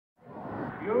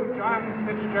You, John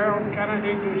Fitzgerald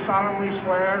Kennedy, do solemnly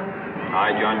swear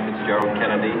I, John Fitzgerald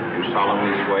Kennedy, do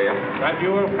solemnly swear that you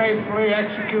will faithfully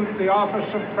execute the office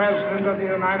of President of the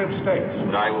United States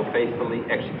that I will faithfully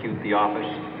execute the office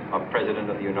of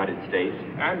President of the United States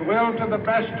and will, to the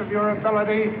best of your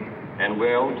ability, and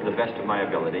will, to the best of my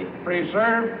ability,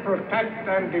 preserve, protect,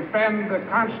 and defend the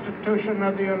Constitution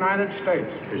of the United States.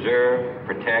 preserve,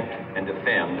 protect, and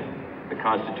defend the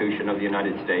Constitution of the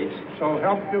United States. So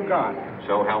help you God.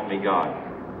 So help me God.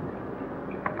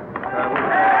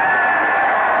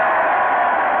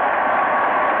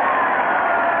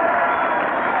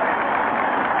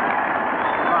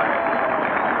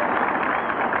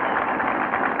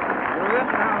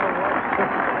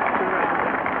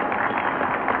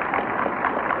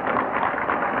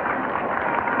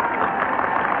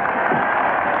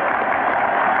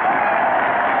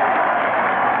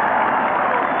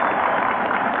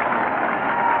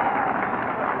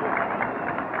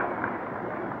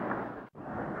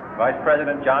 Vice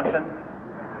President Johnson,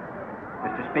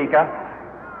 Mr. Speaker,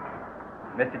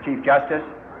 Mr. Chief Justice,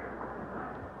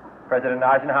 President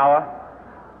Eisenhower,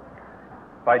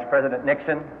 Vice President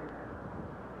Nixon,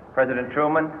 President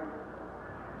Truman,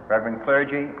 Reverend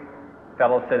clergy,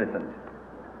 fellow citizens.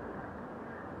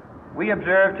 We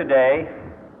observe today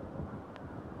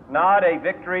not a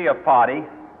victory of party,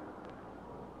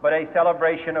 but a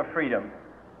celebration of freedom,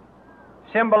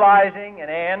 symbolizing an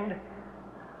end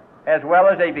as well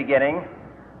as a beginning,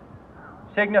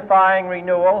 signifying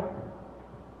renewal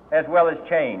as well as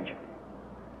change.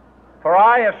 For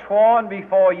I have sworn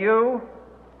before you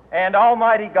and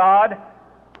Almighty God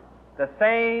the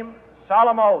same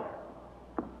solemn oath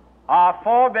our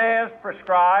forebears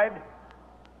prescribed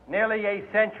nearly a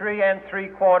century and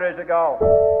 3/4 ago.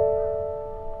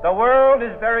 The world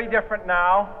is very different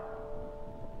now,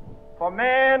 for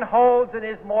man holds in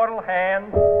his mortal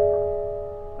hand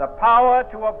the power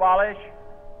to abolish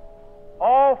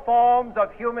all forms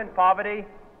of human poverty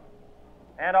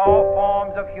and all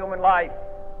forms of human life.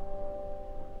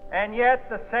 And yet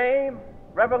the same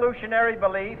revolutionary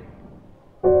beliefs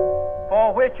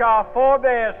for which our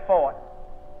forebears fought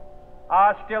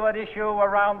are still at issue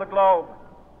around the globe.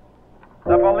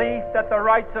 The belief that the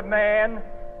rights of man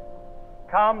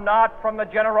come not from the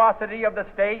generosity of the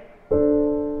state,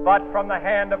 but from the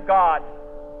hand of God.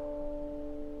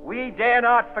 We dare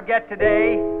not forget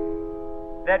today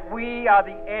that we are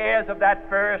the heirs of that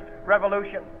first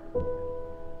revolution.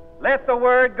 Let the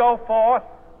word go forth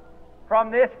from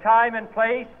this time and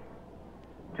place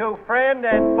to friend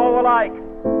and foe alike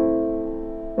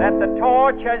that the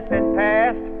torch has been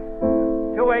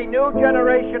passed to a new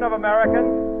generation of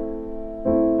Americans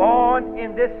born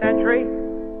in this century,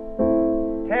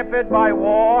 tempered by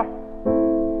war,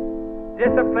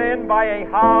 disciplined by a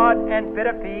hard and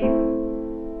bitter peace,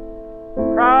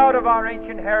 proud of our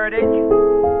ancient heritage,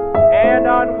 and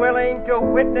unwilling to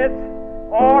witness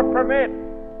or permit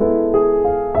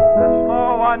the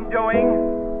slow undoing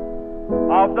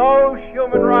of those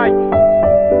human rights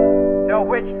to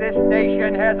which this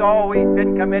nation has always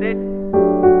been committed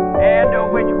and to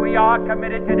which we are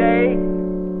committed today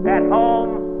at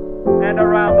home and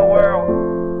around the world.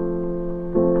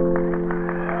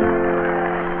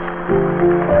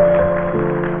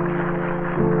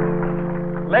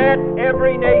 Let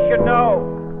every nation know,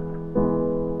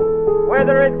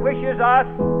 whether it wishes us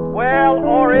well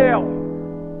or ill,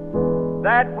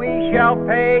 that we shall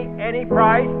pay any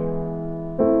price,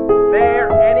 bear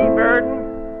any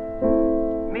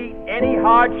burden, meet any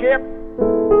hardship,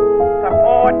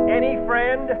 support any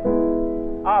friend,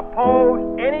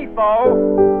 oppose any foe,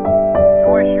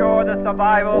 to assure the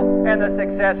survival and the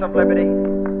success of liberty.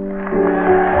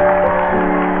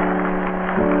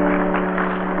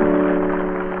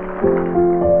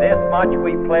 This much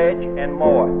we pledge and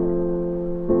more.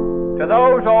 To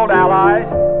those old allies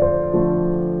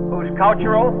whose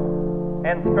cultural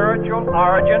and spiritual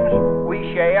origins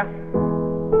we share,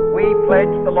 we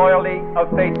pledge the loyalty of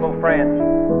faithful friends.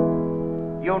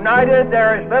 United,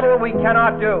 there is little we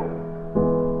cannot do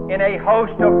in a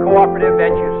host of cooperative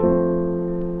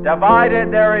ventures.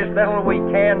 Divided, there is little we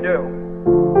can do,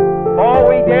 for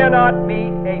we dare not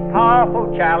meet a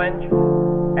powerful challenge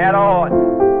at odds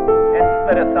and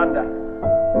split asunder.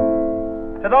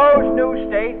 To those new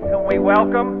states whom we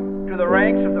welcome to the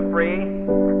ranks of the free,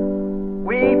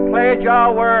 we pledge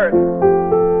our word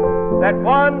that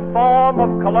one form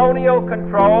of colonial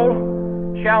control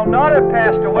shall not have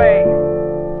passed away,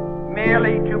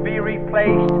 merely to be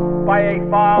replaced by a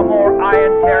far more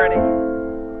iron tyranny.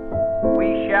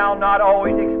 We shall not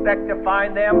always expect to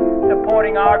find them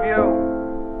supporting our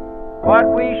view, but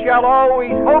we shall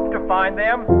always hope to find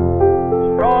them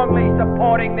strongly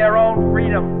supporting their own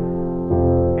freedom,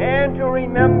 and to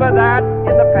remember that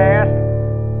in the past,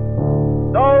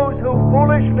 those who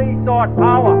foolishly sought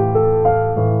power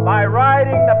by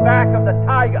riding the back of the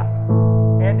tiger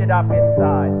ended up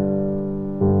inside.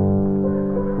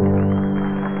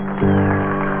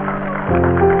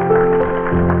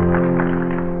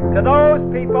 To those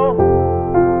people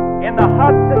in the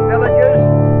huts and villages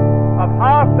of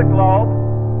half the globe,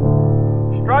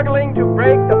 struggling to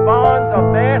break the bonds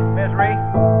of mass misery,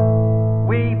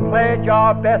 we pledge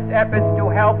our best efforts to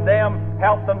help them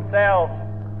help themselves.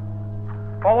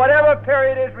 For whatever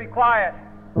period is required,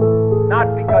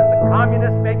 not because the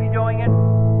communists may be doing it,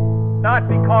 not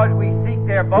because we seek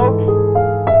their votes,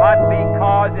 but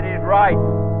because it is right.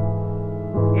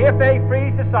 If a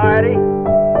free society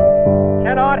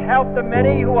cannot help the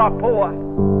many who are poor,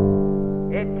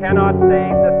 it cannot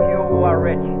save the few who are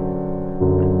rich.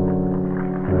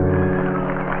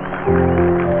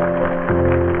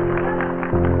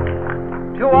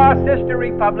 To our sister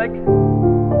republics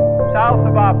south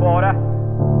of our border,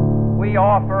 we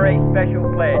offer a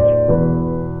special pledge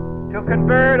to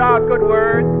convert our good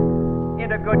words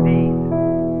into good deeds,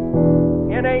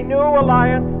 in a new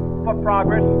alliance for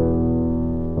progress,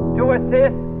 to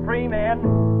assist free men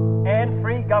and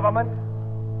free governments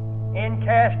in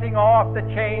casting off the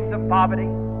chains of poverty.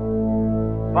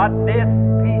 But this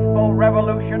peaceful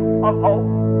revolution of hope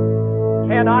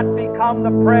cannot become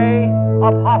the prey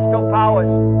of hostile powers.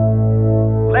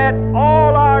 Let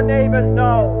all our neighbors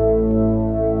know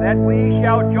that we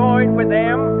shall join with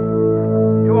them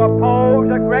to oppose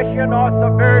aggression or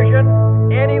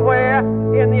subversion anywhere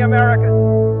in the Americas.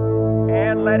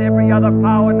 And let every other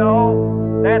power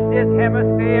know that this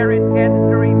hemisphere intends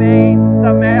to remain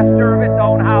the master of its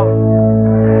own house.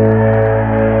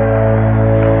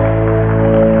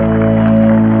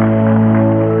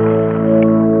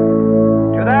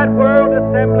 To that World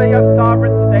Assembly of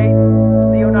Sovereign States,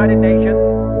 the United Nations,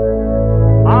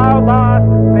 our last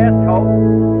best hope,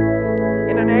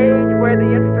 in an age where the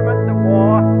instruments of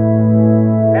war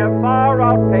have far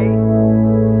outpaced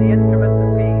the instruments of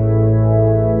peace,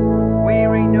 we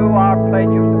renew our pledge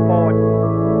of support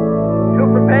to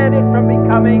prevent it from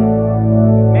becoming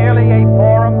merely a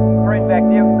forum for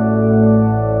invective,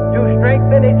 to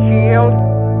strengthen its shield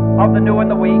of the new and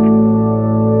the weak,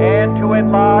 and to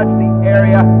enlarge the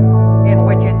area in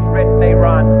which its writ may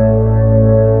run.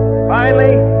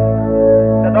 Finally,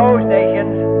 to those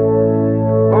nations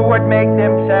who would make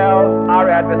themselves our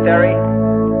adversary,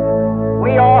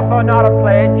 we offer not a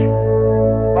pledge,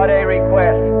 but a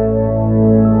request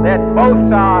that both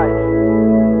sides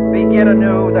begin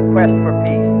anew the quest for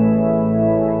peace.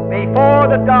 Before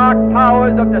the dark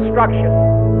powers of destruction,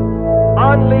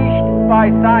 unleashed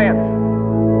by science,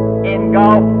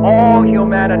 engulf all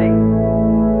humanity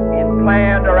in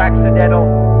planned or accidental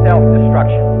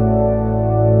self-destruction.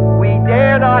 We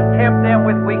dare not tempt them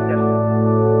with weakness,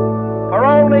 for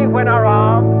only when our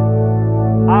arms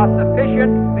are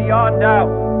sufficient beyond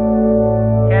doubt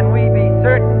can we be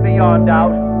certain beyond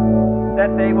doubt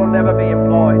that they will never be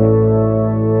employed.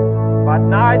 But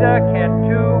neither can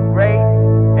two great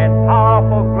and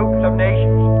powerful groups of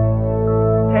nations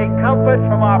take comfort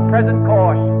from our present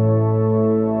course,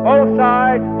 both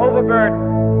sides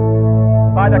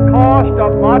overburdened by the cost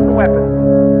of modern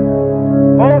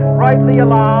weapons, both rightly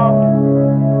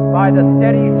alarmed by the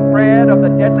steady spread of the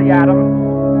deadly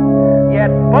atom, yet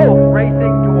both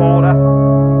racing to alter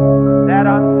that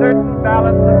uncertain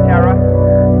balance of terror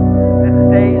that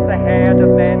stays the hand of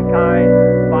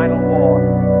mankind's final war.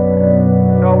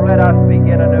 So let us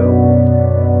begin anew,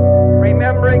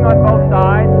 remembering on both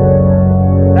sides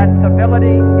that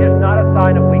civility is not a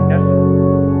sign of weakness,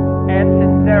 and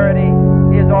sincerity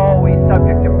is always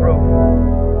subject to proof.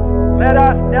 Let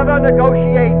us never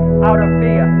negotiate out of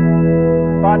fear,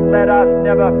 but let us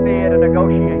never fear to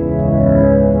negotiate.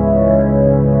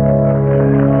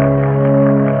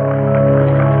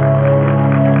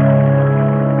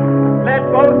 Let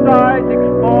both sides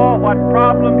explore what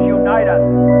problems unite us,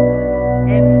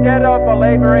 instead of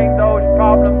belaboring those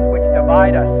problems which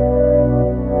divide us.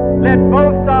 Let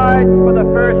both sides, for the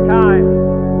first time,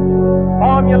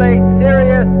 formulate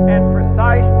serious and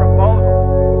precise proposals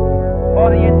for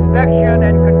the inspection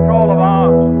and control of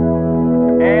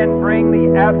arms, and bring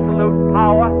the absolute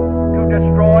power to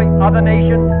destroy other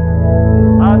nations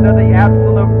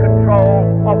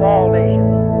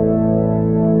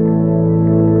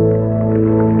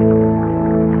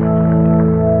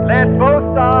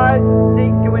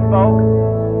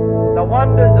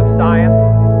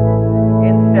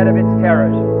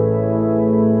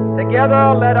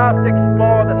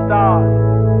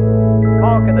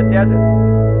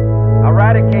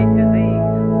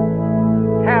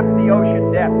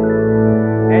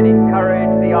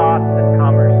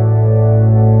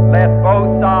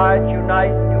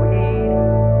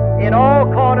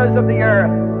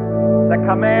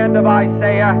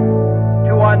dare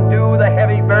to undo the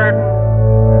heavy burden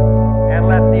and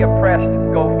let the oppressed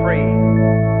go free.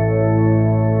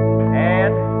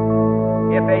 And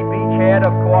if a beachhead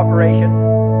of cooperation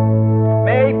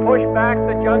may push back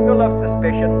the jungle of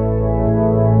suspicion,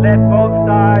 let both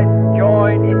sides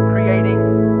join in creating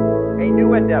a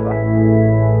new endeavor.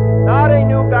 Not a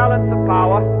new balance of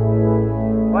power,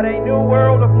 but a new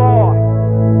world of law,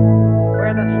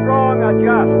 where the strong are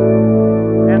just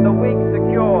and the weak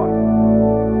secure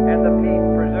and the peace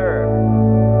preserved.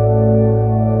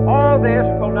 All this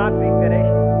will not be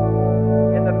finished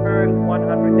in the first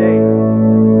 100 days,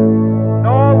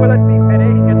 nor will it be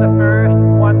finished in the first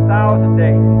 1,000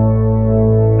 days,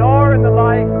 nor in the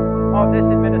life of this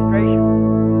administration,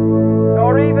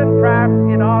 nor even perhaps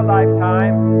in our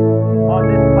lifetime on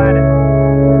this planet.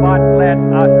 But let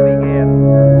us begin.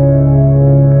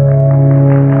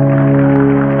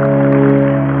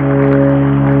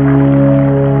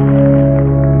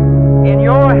 In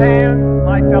your hands,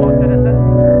 my fellow citizens,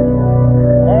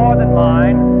 more than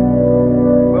mine,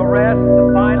 will rest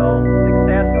the final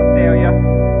success or failure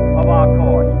of our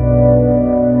course.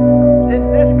 Since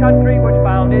this country was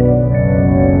founded,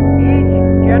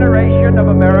 each generation of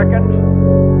Americans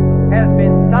has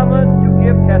been summoned to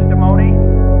give testimony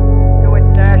to its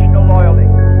national loyalty.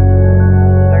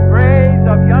 The graves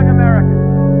of young Americans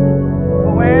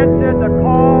who answered the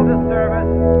call to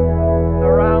service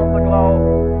surround the globe.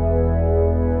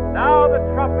 Now the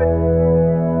trumpet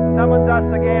summons us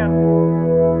again,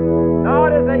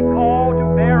 not as a call to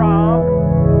bear arms,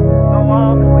 though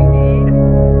arms we need,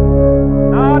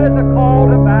 not as a call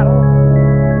to battle,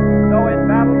 though in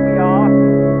battle we are,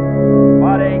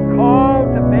 but a call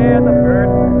to bear the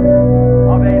burden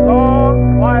of a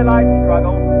long twilight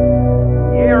struggle,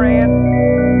 year in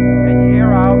and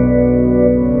year out,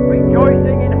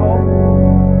 rejoicing in hope,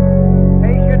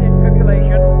 patient in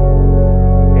tribulation,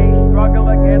 a struggle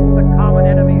against the common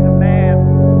enemies of man,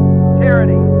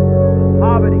 tyranny,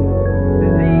 poverty,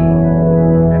 disease,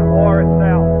 and war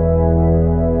itself.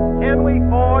 Can we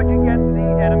forge against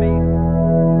these enemies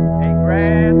a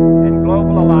grand and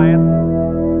global alliance?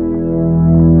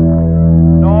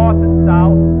 North and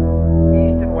south,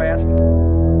 east and west,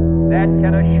 that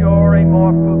can assure a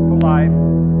more fruitful life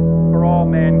for all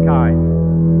mankind.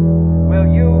 Will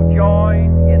you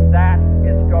join in that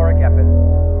historic effort?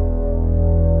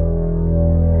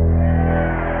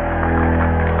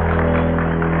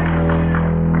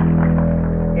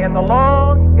 In the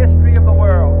long history of the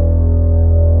world,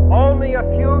 only a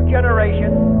few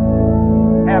generations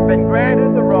have been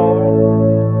granted the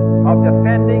role of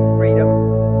defending freedom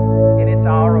in its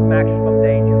hour of maximum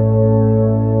danger.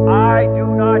 I do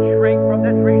not shrink from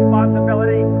this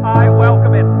responsibility. I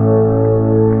welcome it.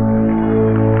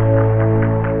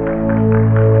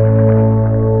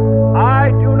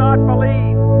 I do not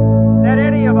believe that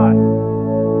any of us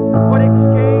would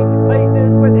exchange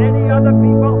places with any other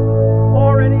people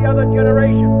or any other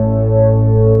generation.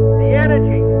 The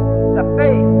energy, the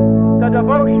faith, the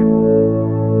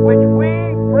devotion which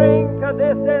we bring to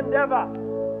this endeavor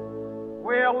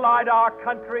will light our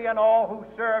country and all who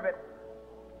serve it.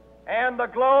 And the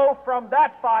glow from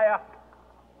that fire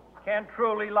can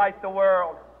truly light the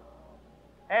world.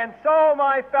 And so,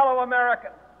 my fellow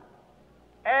Americans,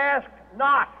 ask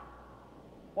not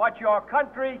what your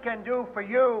country can do for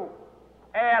you,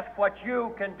 ask what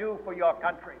you can do for your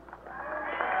country.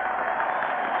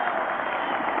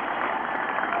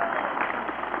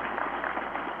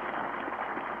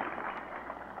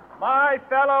 My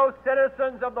fellow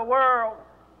citizens of the world,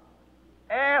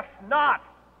 ask not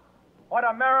what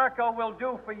America will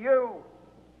do for you,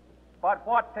 but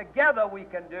what together we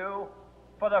can do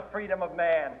for the freedom of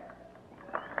man.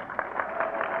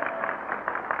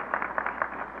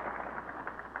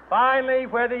 Finally,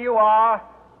 whether you are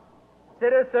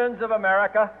citizens of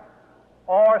America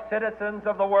or citizens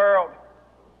of the world,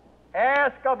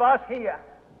 ask of us here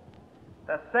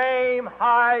the same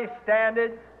high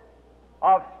standards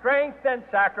of strength and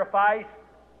sacrifice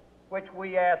which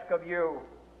we ask of you.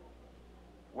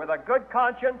 With a good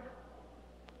conscience,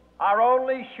 our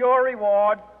only sure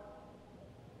reward,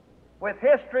 with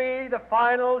history the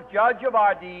final judge of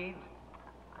our deeds,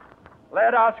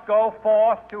 let us go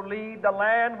forth to lead the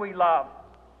land we love,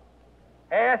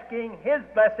 asking His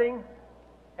blessing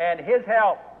and His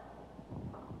help,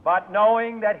 but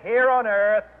knowing that here on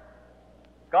earth,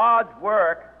 God's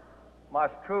work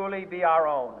must truly be our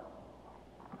own.